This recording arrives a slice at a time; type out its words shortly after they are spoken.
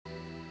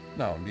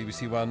Now on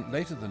BBC One,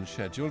 later than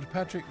scheduled,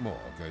 Patrick Moore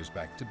goes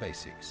back to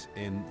basics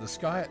in The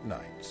Sky at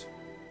Night.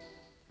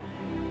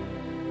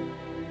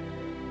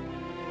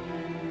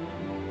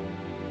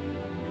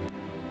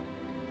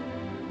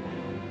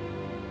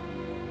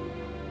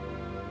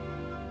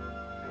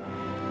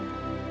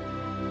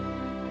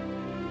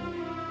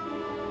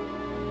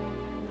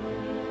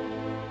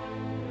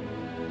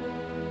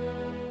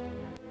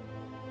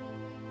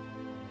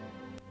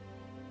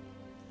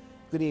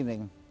 Good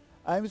evening.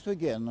 I must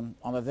begin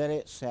on a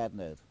very sad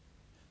note.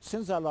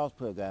 Since our last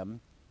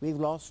programme, we've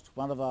lost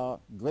one of our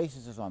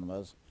greatest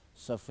astronomers,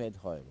 Sir Fred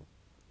Hoyle.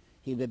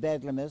 He'll be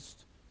badly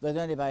missed, not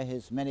only by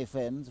his many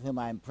friends, of whom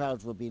I am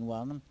proud to have been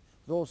one,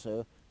 but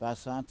also by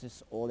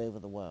scientists all over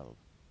the world.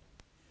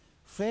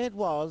 Fred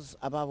was,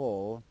 above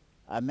all,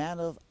 a man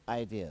of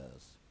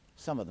ideas,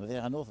 some of them very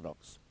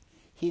unorthodox.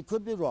 He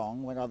could be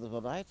wrong when others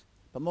were right,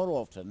 but more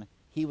often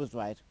he was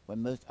right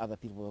when most other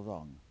people were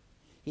wrong.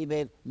 He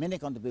made many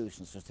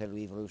contributions to stellar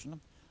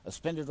evolution, a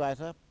splendid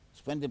writer,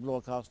 splendid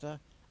broadcaster,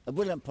 a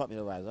brilliant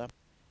popularizer,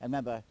 and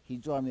remember, he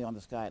joined me on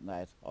The Sky at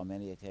Night on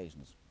many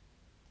occasions.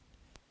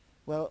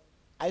 Well,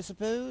 I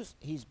suppose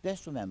he's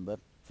best remembered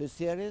for his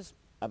theories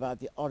about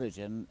the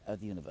origin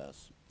of the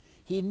universe.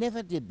 He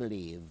never did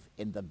believe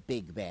in the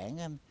Big Bang,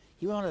 and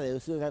he was one of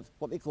those who had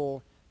what we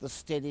call the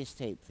steady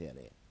state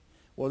theory.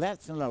 Well,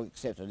 that's no longer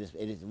accepted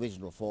in its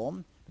original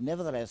form, but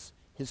nevertheless,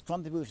 his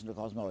contribution to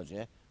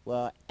cosmology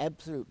were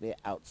absolutely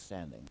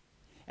outstanding.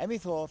 And we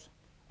thought,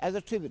 as a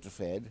tribute to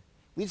Fred,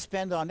 we'd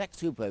spend our next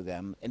two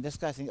programs in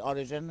discussing the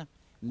origin,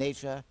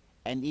 nature,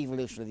 and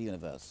evolution of the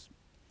universe.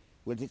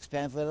 Will it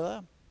expand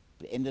further?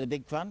 Will it end in a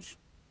big crunch?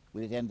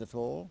 Will it end at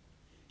all?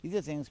 These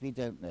are things we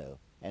don't know,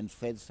 and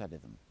Fred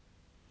studied them.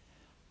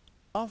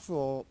 After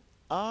all,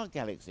 our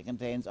galaxy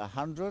contains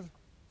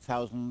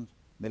 100,000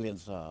 million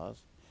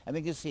stars, and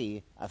we can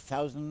see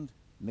 1,000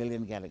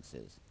 million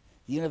galaxies.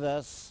 The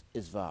universe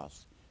is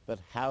vast. But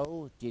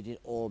how did it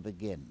all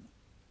begin?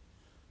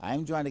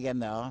 I'm joined again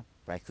now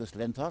by Chris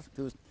Lintott,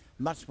 who's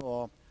much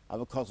more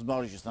of a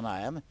cosmologist than I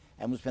am,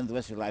 and will spend the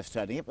rest of your life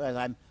studying it, but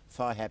I'm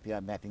far happier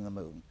mapping the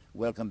moon.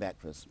 Welcome back,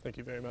 Chris. Thank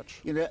you very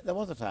much. You know, there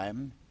was a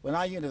time when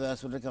our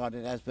universe was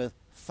regarded as both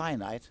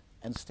finite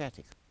and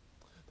static.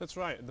 That's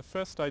right, and the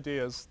first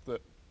ideas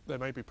that there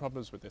may be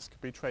problems with this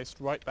could be traced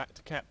right back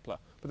to Kepler,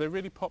 but they're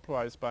really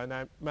popularized by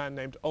a man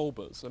named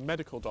Alba, a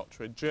medical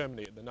doctor in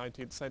Germany in the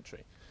 19th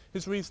century.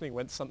 His reasoning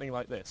went something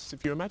like this.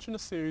 If you imagine a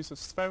series of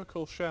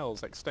spherical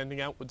shells extending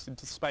outwards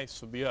into space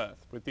from the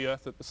Earth, with the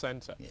Earth at the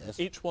center, yes,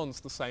 each one's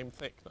the same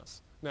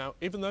thickness. Now,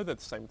 even though they're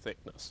the same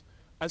thickness,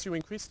 as you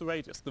increase the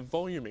radius, the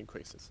volume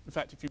increases. In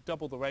fact, if you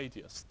double the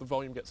radius, the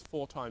volume gets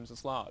 4 times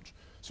as large.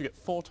 So you get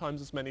 4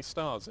 times as many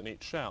stars in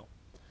each shell.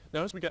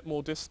 Now, as we get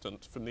more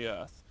distant from the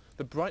Earth,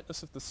 the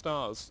brightness of the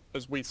stars,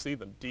 as we see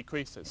them,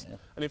 decreases. Yeah.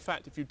 And in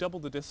fact, if you double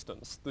the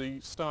distance, the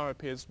star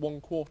appears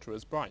 1/4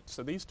 as bright.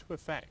 So these two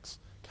effects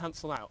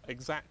cancel out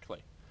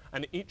exactly.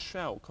 And each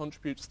shell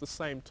contributes the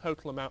same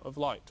total amount of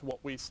light to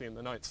what we see in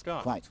the night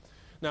sky. Right.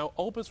 Now,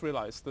 Olbers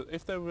realized that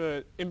if there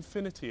were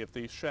infinity of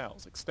these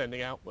shells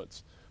extending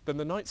outwards, then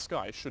the night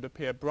sky should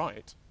appear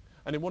bright.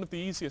 And in one of the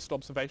easiest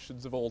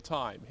observations of all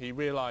time, he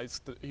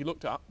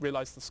looked up,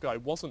 realized the sky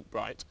wasn't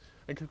bright,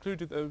 and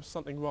concluded there was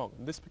something wrong.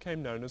 And this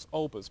became known as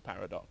Olbers'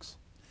 paradox.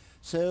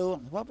 So,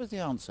 what was the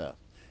answer?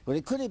 Well,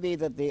 it could be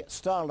that the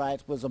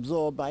starlight was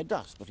absorbed by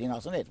dust between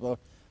us and it. Well,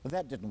 if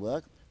that didn't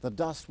work, the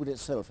dust would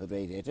itself have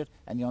radiated,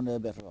 and you're no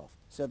better off.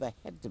 So there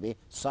had to be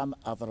some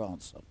other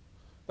answer.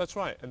 That's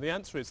right, and the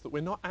answer is that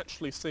we're not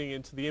actually seeing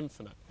into the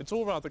infinite. It's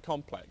all rather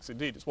complex.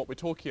 Indeed, it's what we're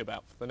talking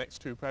about for the next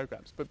two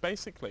programs. But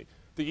basically,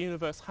 the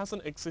universe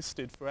hasn't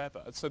existed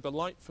forever, so the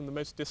light from the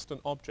most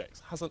distant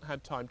objects hasn't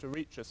had time to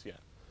reach us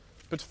yet.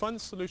 But to find the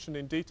solution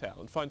in detail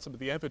and find some of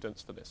the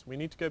evidence for this, we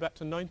need to go back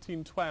to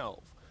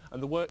 1912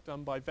 and the work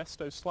done by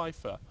Vesto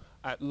Slipher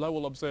at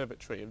Lowell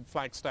Observatory in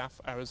Flagstaff,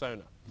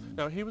 Arizona.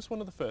 Now, he was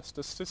one of the first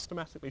to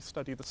systematically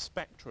study the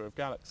spectra of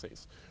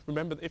galaxies.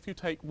 Remember that if you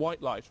take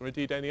white light, or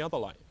indeed any other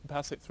light, and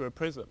pass it through a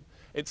prism,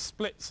 it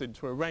splits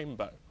into a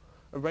rainbow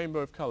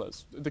of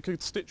colours, the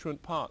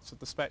constituent parts of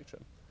the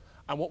spectrum.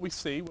 And what we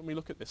see when we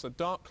look at this are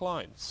dark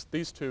lines.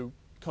 These two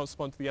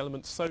correspond to the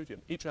element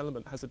sodium. Each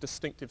element has a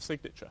distinctive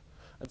signature.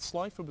 And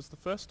Slipher was the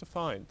first to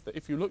find that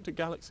if you looked at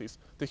galaxies,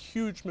 the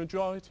huge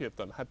majority of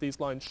them had these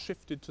lines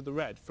shifted to the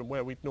red from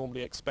where we'd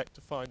normally expect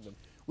to find them.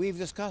 We've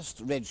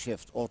discussed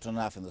redshift often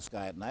enough in The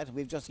Sky at Night, and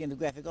we've just seen a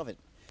graphic of it.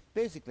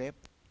 Basically,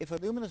 if a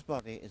luminous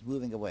body is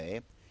moving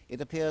away,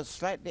 it appears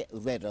slightly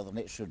redder than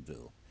it should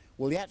do.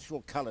 Well, the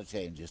actual colour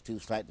change is too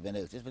slight to be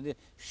noticed, but it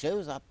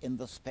shows up in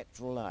the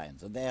spectral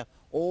lines, and they're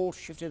all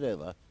shifted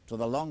over to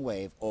the long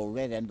wave or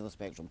red end of the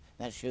spectrum.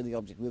 That shows the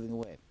object moving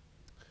away.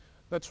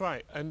 That's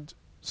right, and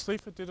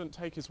Slipher didn't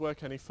take his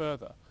work any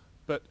further,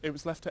 but it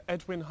was left to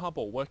Edwin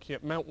Hubble, working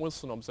at Mount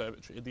Wilson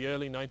Observatory in the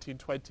early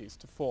 1920s,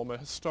 to form a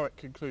historic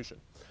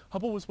conclusion.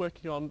 Hubble was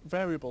working on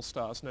variable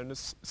stars known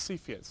as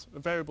Cepheids. A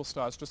variable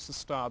star is just a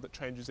star that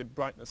changes in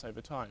brightness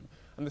over time,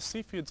 and the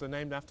Cepheids are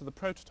named after the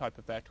prototype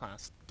of their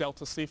class,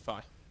 Delta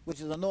Cephei. which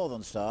is a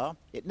northern star.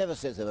 It never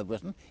sits over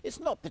Britain. It's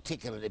not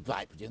particularly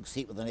bright, but you can see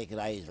it with the naked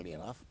eye easily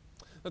enough.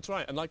 That's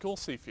right, and like all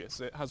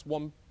Cepheus, it has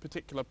one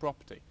particular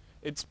property.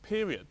 Its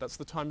period, that's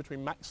the time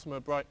between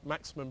maximum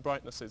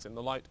brightnesses in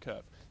the light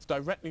curve, it's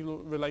directly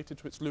related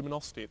to its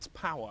luminosity, its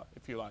power,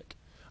 if you like.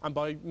 And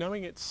by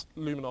knowing its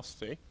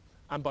luminosity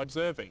and by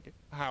observing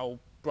how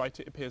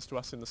bright it appears to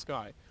us in the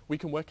sky, we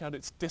can work out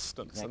its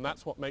distance, Exactly. and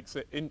that's what makes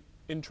it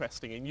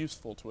interesting and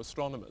useful to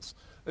astronomers.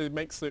 It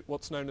makes it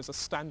what's known as a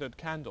standard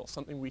candle,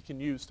 something we can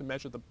use to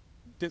measure the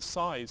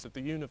size of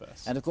the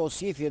universe. And of course,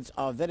 Cepheids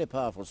are very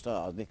powerful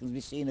stars. They can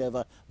be seen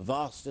over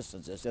vast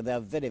distances, so they're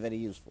very, very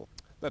useful.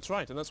 That's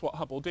right, and that's what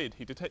Hubble did.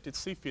 He detected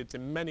Cepheids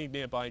in many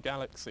nearby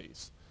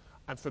galaxies,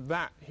 and from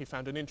that he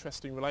found an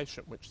interesting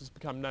relation, which has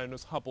become known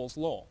as Hubble's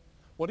law.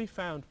 What he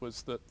found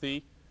was that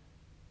the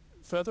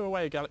further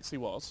away a galaxy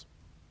was,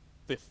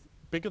 the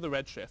bigger the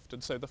redshift,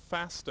 and so the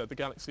faster the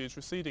galaxy is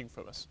receding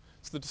from us.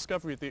 It's the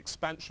discovery of the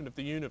expansion of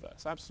the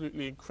universe.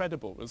 Absolutely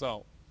incredible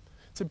result.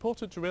 It's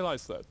important to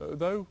realise, though, that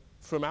though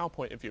from our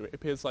point of view it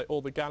appears like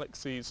all the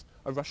galaxies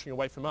are rushing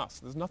away from us,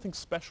 there's nothing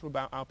special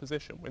about our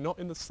position. We're not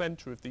in the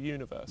centre of the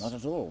universe. Not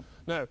at all.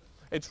 No.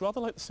 It's rather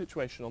like the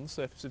situation on the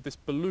surface of this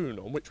balloon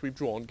on which we've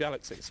drawn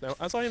galaxies. Now,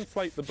 as I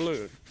inflate the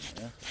balloon,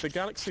 the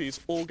galaxies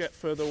all get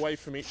further away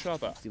from each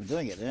other. You're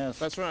doing it, yes.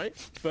 That's right.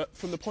 But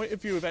from the point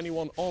of view of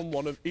anyone on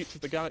one of each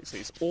of the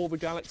galaxies, all the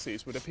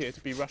galaxies would appear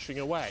to be rushing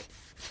away.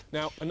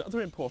 Now,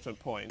 another important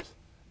point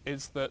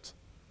is that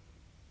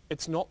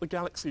it's not the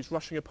galaxies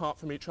rushing apart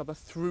from each other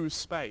through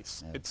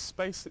space. No. It's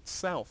space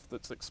itself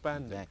that's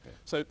expanding. Exactly.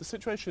 So the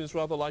situation is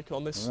rather like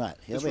on this, Right,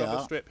 here this we rubber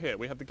are. strip here.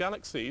 We have the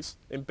galaxies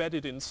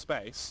embedded in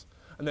space,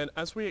 and then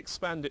as we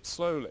expand it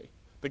slowly,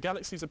 the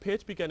galaxies appear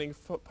to be getting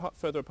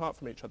further apart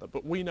from each other,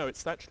 but we know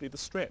it's actually the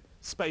strip,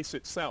 space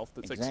itself,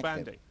 that's Exactly.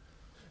 expanding.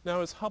 Now,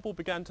 as Hubble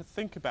began to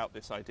think about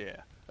this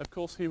idea, of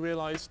course he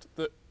realised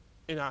that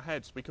in our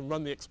heads we can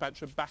run the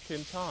expansion back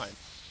in time.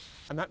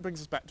 And that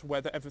brings us back to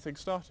where everything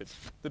started,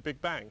 the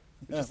Big Bang,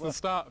 which is the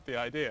start of the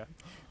idea.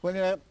 Well, you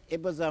know,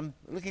 it was,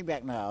 looking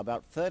back now,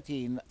 about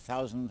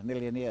 13,000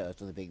 million years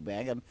to the Big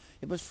Bang, and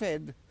it was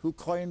Fred who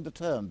coined the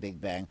term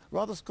Big Bang,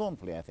 rather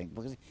scornfully, I think,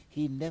 because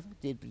he never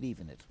did believe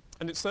in it.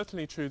 And it's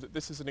certainly true that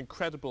this is an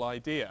incredible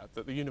idea,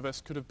 that the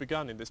universe could have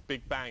begun in this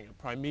Big Bang, a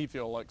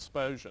primeval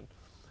explosion.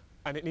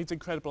 And it needs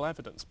incredible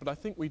evidence, but I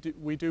think we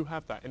do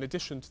have that, in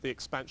addition to the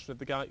expansion of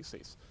the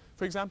galaxies.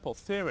 For example,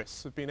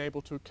 theorists have been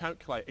able to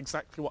calculate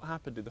exactly what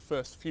happened in the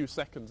first few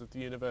seconds of the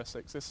universe's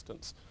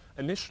existence.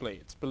 Initially,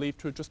 it's believed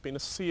to have just been a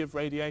sea of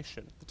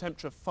radiation, the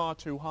temperature far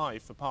too high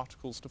for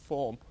particles to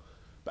form.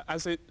 But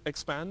as it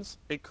expands,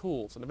 it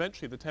cools, and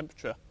eventually the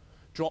temperature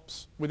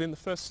drops, within the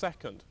first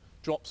second,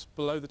 drops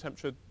below the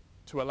temperature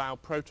to allow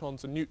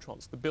protons and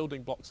neutrons, the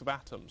building blocks of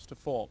atoms, to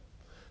form.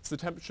 So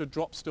the temperature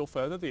drops still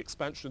further, the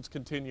expansion's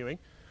continuing,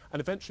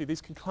 and eventually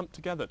these can clump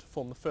together to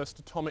form the first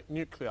atomic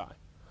nuclei.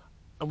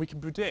 And we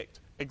can predict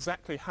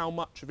exactly how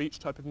much of each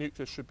type of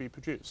nucleus should be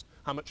produced.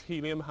 How much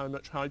helium, how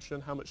much hydrogen,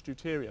 how much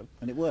deuterium.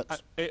 And it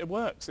works. It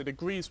works. It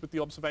agrees with the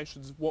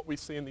observations of what we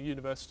see in the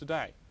universe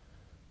today.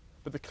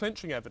 But the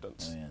clinching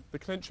evidence, the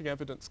clinching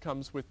evidence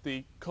comes with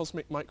the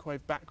cosmic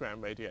microwave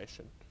background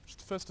radiation, which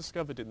was first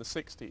discovered in the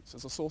 60s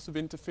as a source of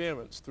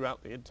interference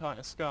throughout the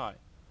entire sky.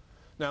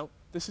 Now,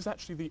 this is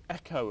actually the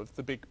echo of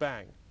the Big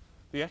Bang,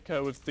 the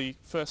echo of the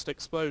first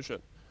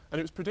explosion. And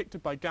it was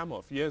predicted by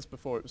Gamow years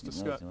before it was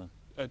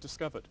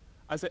discovered.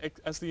 As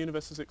the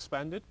universe has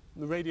expanded,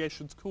 the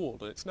radiation's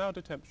cooled, and it's now at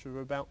a temperature of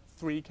about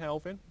 3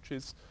 Kelvin, which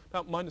is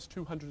about minus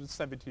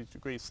 270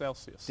 degrees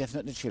Celsius.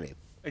 Definitely chilly.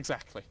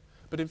 Exactly.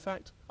 But in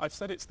fact, I've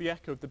said it's the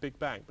echo of the Big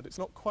Bang, but it's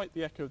not quite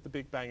the echo of the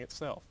Big Bang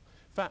itself.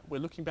 In fact, we're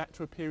looking back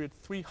to a period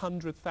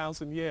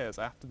 300,000 years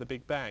after the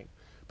Big Bang,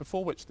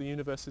 before which the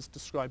universe is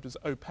described as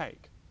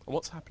opaque. And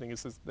what's happening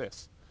is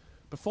this.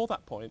 Before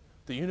that point,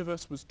 the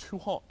universe was too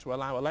hot to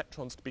allow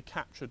electrons to be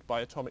captured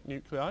by atomic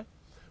nuclei,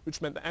 which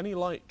meant that any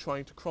light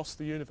trying to cross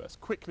the universe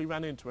quickly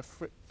ran into a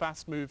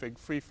fast-moving,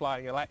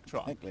 free-flying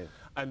electron. Exactly.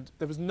 And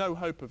there was no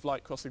hope of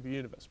light crossing the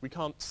universe. We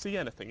can't see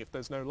anything if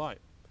there's no light.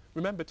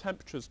 Remember,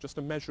 temperature is just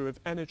a measure of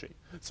energy.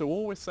 So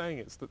all we're saying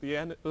is that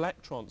the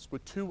electrons were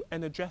too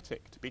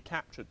energetic to be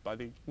captured by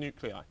the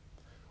nuclei.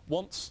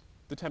 Once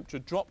the temperature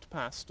dropped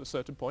past a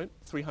certain point,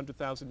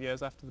 300,000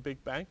 years after the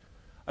Big Bang,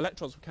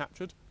 electrons were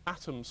captured,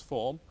 atoms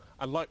formed,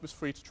 and light was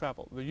free to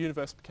travel. The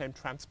universe became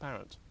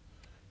transparent.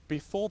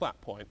 Before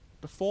that point,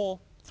 before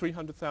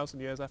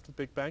 300,000 years after the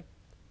Big Bang,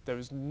 there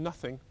is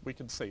nothing we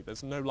can see.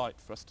 There's no light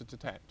for us to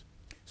detect.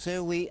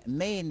 So we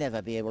may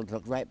never be able to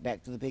look right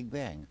back to the Big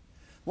Bang.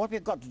 What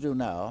we've got to do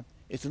now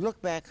is to look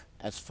back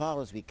as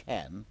far as we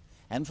can,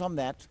 and from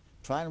that,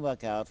 try and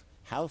work out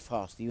how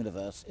fast the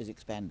universe is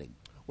expanding.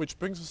 Which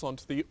brings us on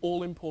to the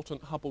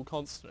all-important Hubble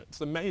constant.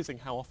 It's amazing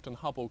how often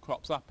Hubble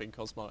crops up in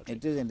cosmology.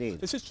 It is indeed.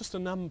 This is just a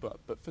number,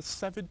 but for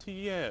 70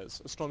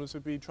 years, astronomers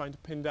have been trying to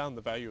pin down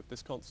the value of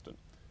this constant.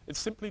 It's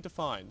simply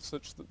defined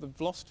such that the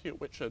velocity at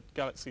which a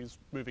galaxy is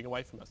moving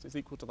away from us is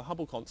equal to the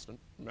Hubble constant,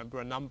 remember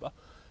a number,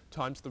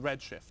 times the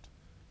redshift.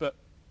 But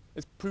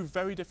It's proved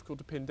very difficult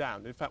to pin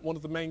down. In fact, one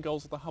of the main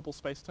goals of the Hubble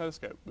Space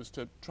Telescope was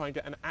to try and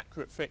get an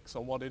accurate fix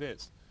on what it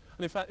is.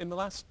 And in fact, in the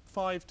last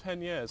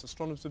 5-10 years,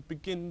 astronomers have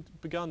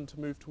begun to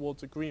move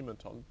towards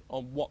agreement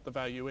on what the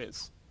value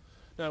is.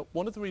 Now,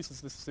 one of the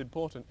reasons this is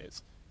important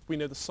is if we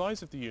know the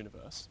size of the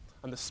universe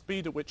and the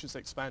speed at which it's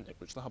expanding,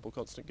 which the Hubble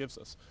constant gives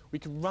us, we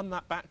can run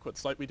that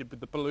backwards like we did with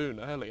the balloon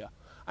earlier,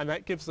 and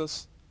that gives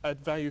us a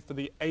value for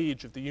the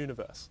age of the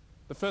universe.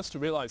 The first to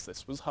realise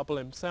this was Hubble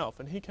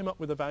himself, and he came up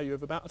with a value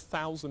of about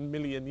 1,000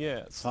 million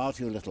years. Far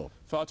too little.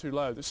 Far too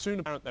low. It's soon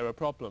apparent there are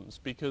problems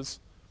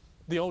because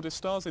the oldest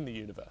stars in the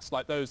universe,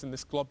 like those in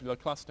this globular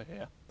cluster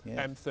here, yes.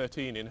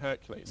 M13 in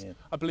Hercules, yes.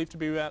 are believed to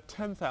be about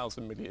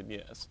 10,000 million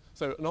years.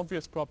 So an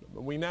obvious problem.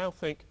 And we now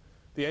think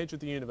the age of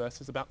the universe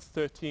is about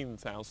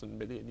 13,000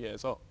 million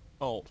years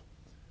old.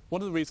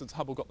 One of the reasons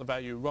Hubble got the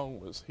value wrong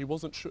was he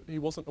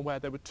wasn't aware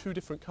there were two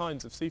different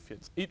kinds of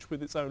Cepheids, each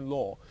with its own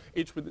law,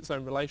 each with its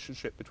own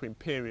relationship between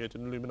period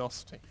and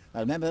luminosity.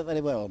 I remember that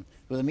very well.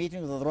 It was a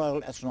meeting of the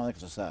Royal Astronomical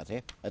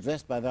Society,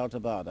 addressed by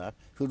Walter Bader,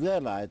 who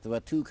realised there were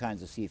two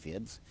kinds of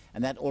Cepheids,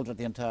 and that altered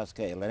the entire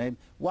scale. And in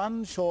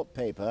one short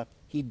paper,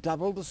 he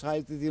doubled the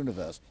size of the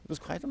universe. It was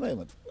quite a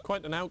moment.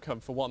 Quite an outcome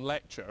for one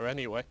lecture,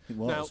 anyway. It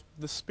was. Now,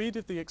 the speed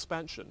of the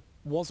expansion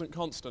wasn't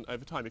constant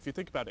over time. If you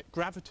think about it,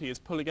 gravity is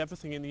pulling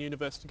everything in the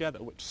universe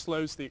together, which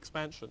slows the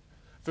expansion.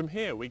 From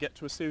here, we get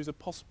to a series of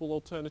possible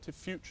alternative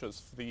futures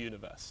for the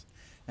universe.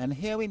 And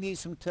here we need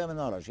some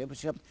terminology,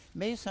 which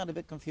may sound a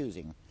bit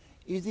confusing.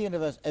 Is the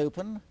universe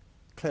open,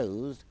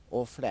 closed,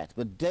 or flat?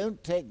 But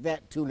don't take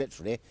that too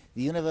literally.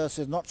 The universe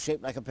is not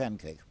shaped like a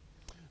pancake.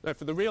 Now,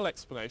 for the real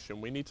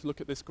explanation, we need to look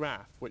at this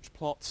graph, which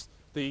plots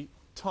the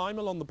time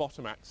along the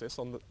bottom axis,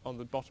 on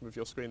the bottom of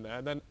your screen there,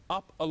 and then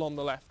up along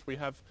the left we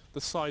have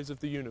the size of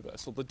the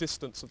universe, or the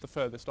distance of the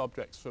furthest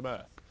objects from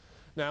Earth.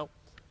 Now,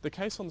 the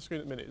case on the screen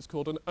at the minute is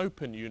called an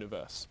open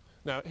universe.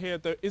 Now, here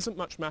there isn't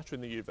much matter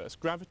in the universe.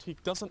 Gravity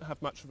doesn't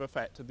have much of an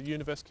effect, and the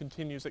universe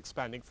continues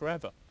expanding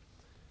forever.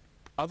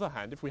 Other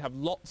hand, if we have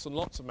lots and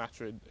lots of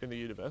matter in the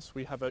universe,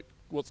 we have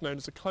what's known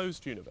as a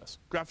closed universe.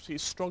 Gravity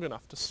is strong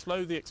enough to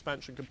slow the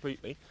expansion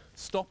completely,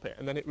 stop it,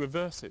 and then it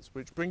reverses,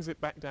 which brings it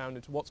back down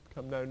into what's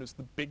become known as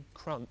the Big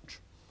Crunch,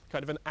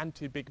 kind of an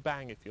anti-Big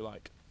Bang, if you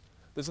like.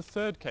 There's a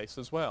third case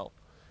as well.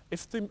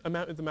 If the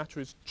amount of the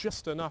matter is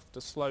just enough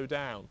to slow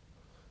down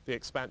the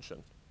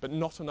expansion, but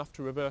not enough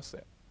to reverse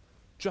it,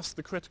 just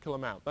the critical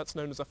amount, that's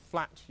known as a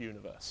flat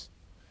universe.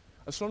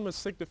 Astronomers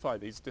signify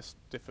these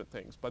different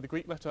things by the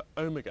Greek letter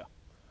omega.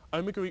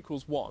 Omega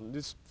equals 1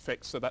 is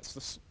fixed, so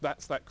that's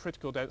that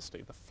critical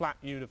density, the flat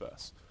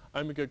universe.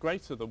 Omega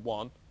greater than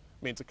 1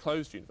 means a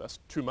closed universe,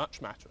 too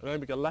much matter, and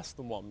omega less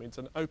than 1 means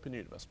an open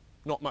universe,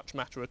 not much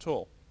matter at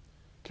all.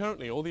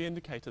 Currently, all the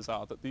indicators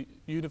are that the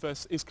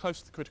universe is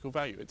close to the critical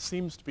value. It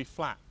seems to be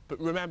flat, but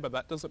remember,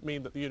 that doesn't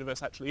mean that the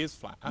universe actually is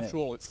flat. After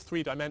all, it's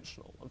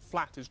three-dimensional, and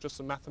flat is just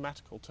a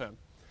mathematical term.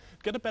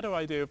 To get a better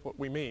idea of what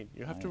we mean,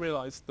 you have to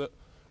realise that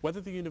whether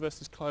the universe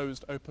is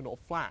closed, open, or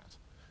flat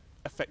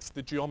affects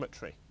the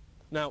geometry.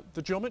 Now,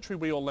 the geometry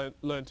we all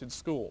learnt in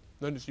school,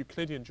 known as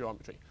Euclidean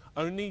geometry,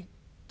 only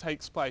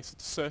takes place at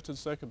certain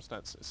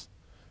circumstances.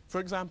 For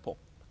example,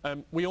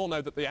 we all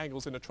know that the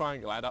angles in a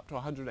triangle add up to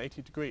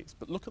 180 degrees,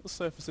 but look at the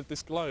surface of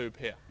this globe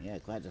here. Yeah,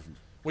 quite different.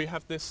 We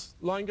have this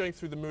line going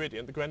through the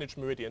meridian, the Greenwich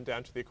meridian,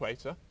 down to the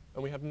equator,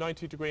 and we have a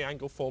 90-degree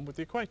angle formed with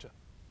the equator.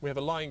 We have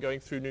a line going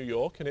through New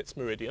York, and its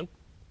meridian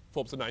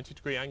forms a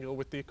 90-degree angle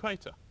with the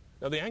equator.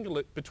 Now, the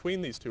angle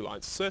between these two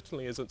lines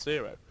certainly isn't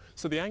zero,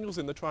 so the angles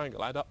in the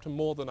triangle add up to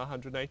more than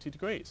 180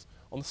 degrees.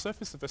 On the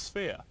surface of a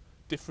sphere,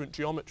 different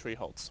geometry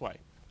holds sway,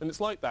 and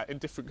it's like that in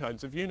different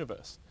kinds of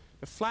universe.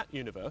 In a flat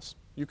universe,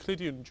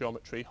 Euclidean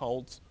geometry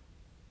holds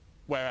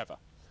wherever.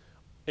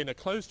 In a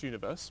closed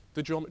universe,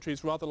 the geometry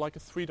is rather like a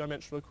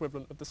three-dimensional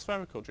equivalent of the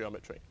spherical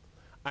geometry.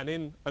 And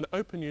in an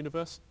open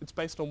universe, it's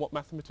based on what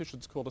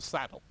mathematicians call a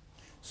saddle.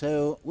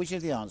 So, which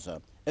is the answer?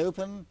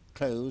 Open,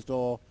 closed,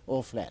 or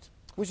flat?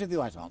 Which is the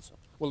right answer?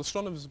 Well,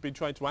 astronomers have been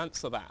trying to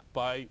answer that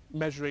by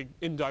measuring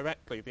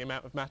indirectly the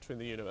amount of matter in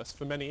the universe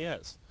for many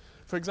years.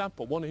 For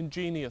example, one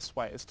ingenious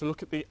way is to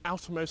look at the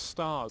outermost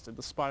stars in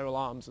the spiral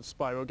arms of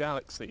spiral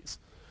galaxies.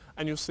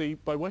 And you'll see,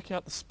 by working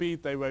out the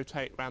speed they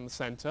rotate around the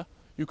centre,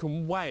 you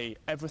can weigh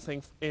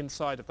everything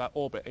inside of that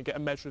orbit and get a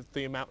measure of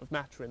the amount of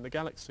matter in the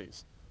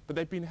galaxies. But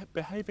they've been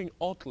behaving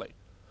oddly.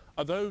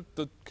 Although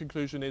the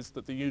conclusion is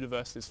that the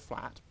universe is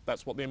flat,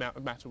 that's what the amount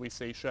of matter we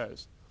see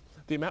shows.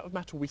 The amount of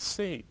matter we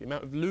see, the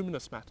amount of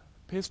luminous matter,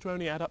 appears to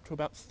only add up to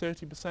about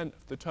 30%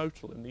 of the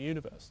total in the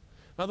universe.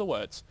 In other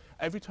words,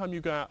 every time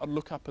you go out and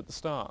look up at the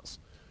stars,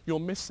 you're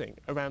missing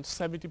around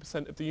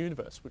 70% of the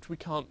universe, which we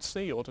can't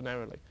see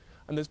ordinarily.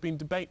 And there's been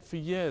debate for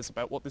years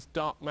about what this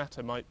dark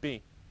matter might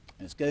be.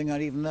 It's going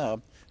on even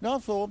now. Now,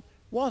 for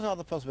what are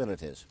the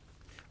possibilities?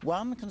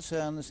 One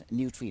concerns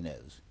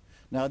neutrinos.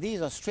 Now,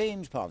 these are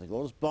strange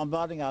particles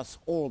bombarding us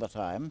all the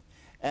time,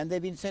 and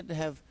they've been said to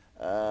have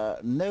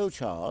no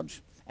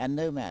charge and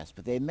no mass,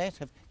 but they might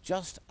have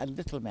just a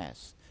little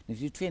mass. If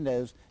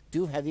neutrinos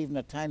do have even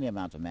a tiny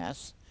amount of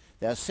mass,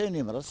 they are so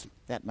numerous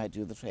that might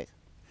do the trick.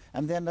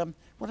 And then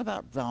what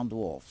about brown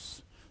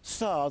dwarfs?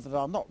 Stars that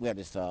are not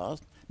really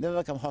stars, never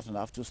become hot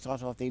enough to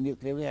start off the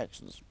nuclear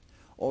reactions.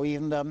 Or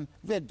even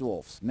red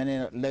dwarfs,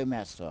 many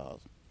low-mass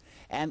stars.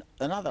 And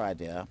another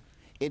idea,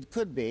 it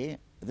could be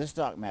this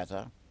dark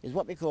matter is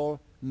what we call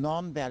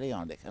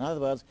non-baryonic. In other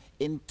words,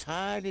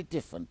 entirely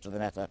different to the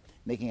matter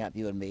making up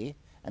you and me,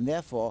 and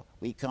therefore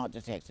we can't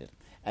detect it.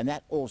 And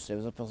that also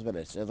is a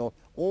possibility. So there are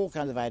all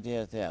kinds of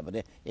ideas there,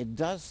 but it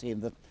does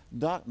seem that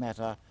dark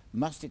matter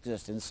must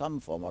exist in some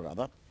form or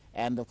other,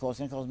 and of course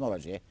in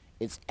cosmology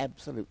it's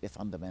absolutely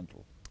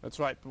fundamental. That's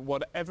right, but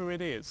whatever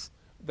it is,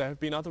 there have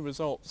been other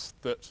results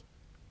that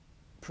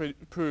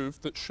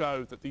that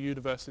show that the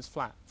universe is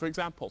flat. For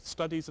example,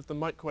 studies of the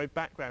microwave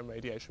background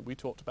radiation we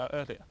talked about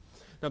earlier.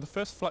 Now, the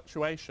first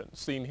fluctuations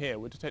seen here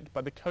were detected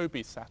by the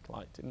COBE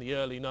satellite in the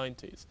early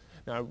 90s.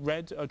 Now,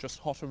 red are just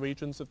hotter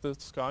regions of the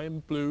sky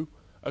and blue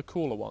are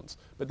cooler ones.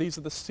 But these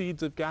are the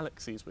seeds of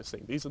galaxies we're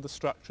seeing. These are the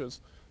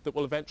structures that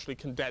will eventually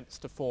condense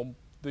to form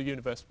the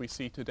universe we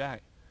see today.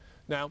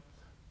 Now,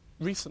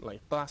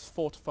 recently, the last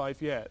 4 to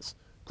 5 years,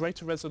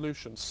 greater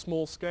resolution,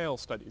 small-scale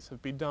studies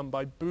have been done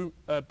by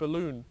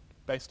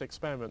balloon-based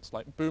experiments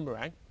like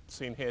Boomerang,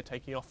 seen here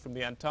taking off from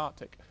the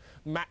Antarctic,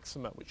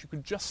 Maxima, which you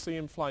could just see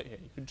in flight here.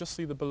 You could just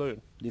see the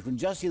balloon. You can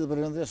just see the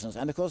balloon in the distance.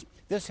 And of course,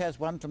 this has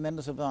one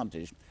tremendous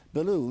advantage.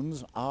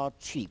 Balloons are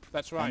cheap.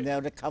 That's right. And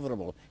they're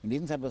recoverable. You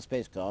needn't have a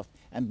spacecraft,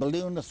 and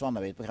balloon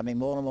astronomy is becoming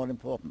more and more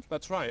important.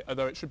 That's right,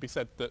 although it should be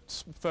said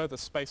that further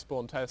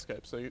spaceborne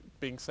telescopes are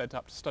being sent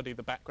up to study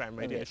the background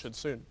radiation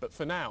soon. But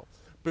for now,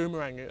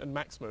 Boomerang and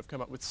Maxima have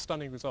come up with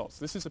stunning results.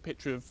 This is a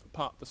picture of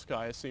part of the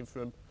sky as seen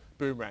from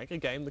Boomerang.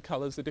 Again, the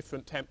colours are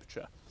different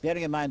temperature.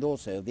 Bearing in mind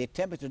also, the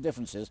temperature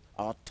differences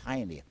are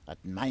tiny, a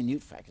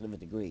minute fraction of a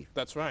degree.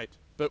 That's right.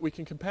 But we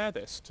can compare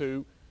this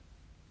to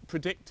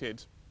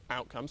predicted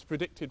outcomes,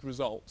 predicted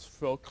results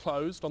for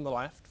closed on the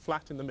left,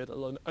 flat in the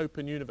middle, and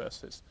open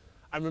universes.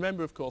 And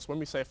remember, of course, when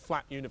we say a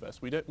flat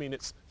universe, we don't mean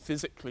it's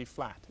physically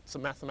flat. It's a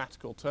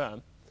mathematical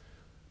term.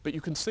 But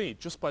you can see,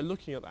 just by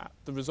looking at that,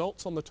 the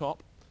results on the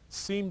top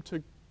seem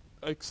to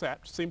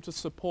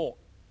support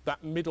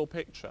that middle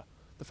picture,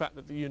 the fact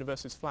that the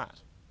universe is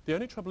flat. The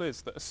only trouble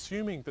is that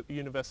assuming that the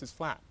universe is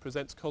flat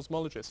presents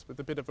cosmologists with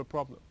a bit of a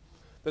problem.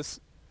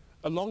 There's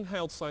a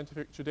long-held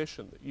scientific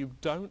tradition that you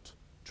don't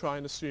try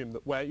and assume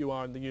that where you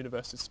are in the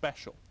universe is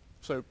special.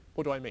 So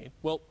what do I mean?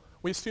 Well,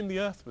 we assumed the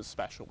Earth was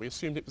special. We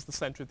assumed it was the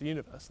centre of the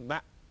universe, and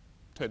that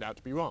turned out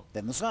to be wrong.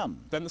 Then the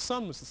sun. Then the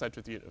sun was the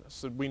centre of the universe,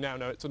 so we now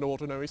know it's an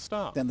ordinary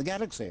star. Then the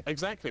galaxy.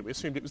 Exactly. We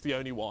assumed it was the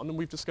only one, and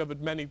we've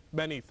discovered many,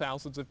 many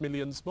thousands of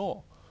millions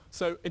more.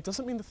 So it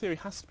doesn't mean the theory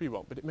has to be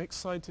wrong, but it makes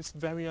scientists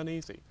very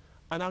uneasy.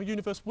 And our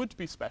universe would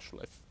be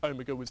special if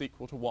omega was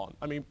equal to 1.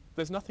 I mean,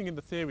 there's nothing in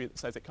the theory that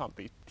says it can't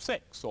be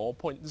 6 or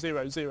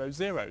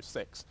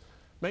 0.0006.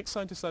 Makes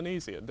scientists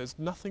uneasy, and there's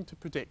nothing to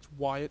predict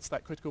why it's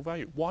that critical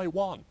value. Why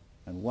 1?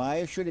 And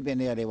why should it be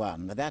nearly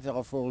 1? That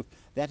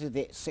is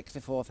the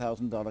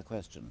 $64,000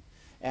 question.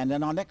 And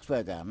in our next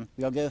program,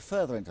 we'll go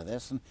further into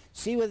this and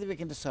see whether we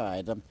can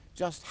decide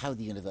just how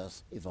the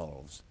universe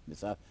evolves.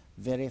 It's a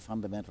very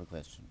fundamental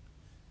question.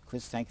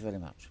 Chris, thank you very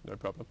much. No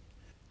problem.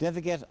 Don't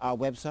forget our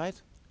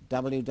website,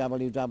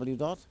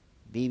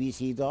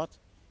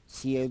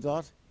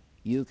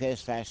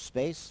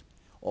 www.bbc.co.uk/space,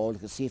 or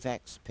look at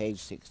CFAX page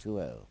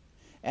 620.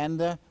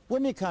 And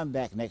when we come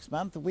back next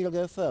month, we'll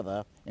go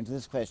further into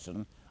this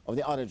question of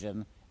the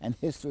origin and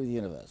history of the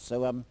universe.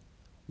 So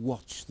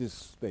watch this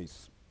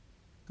space.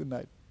 Good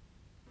night.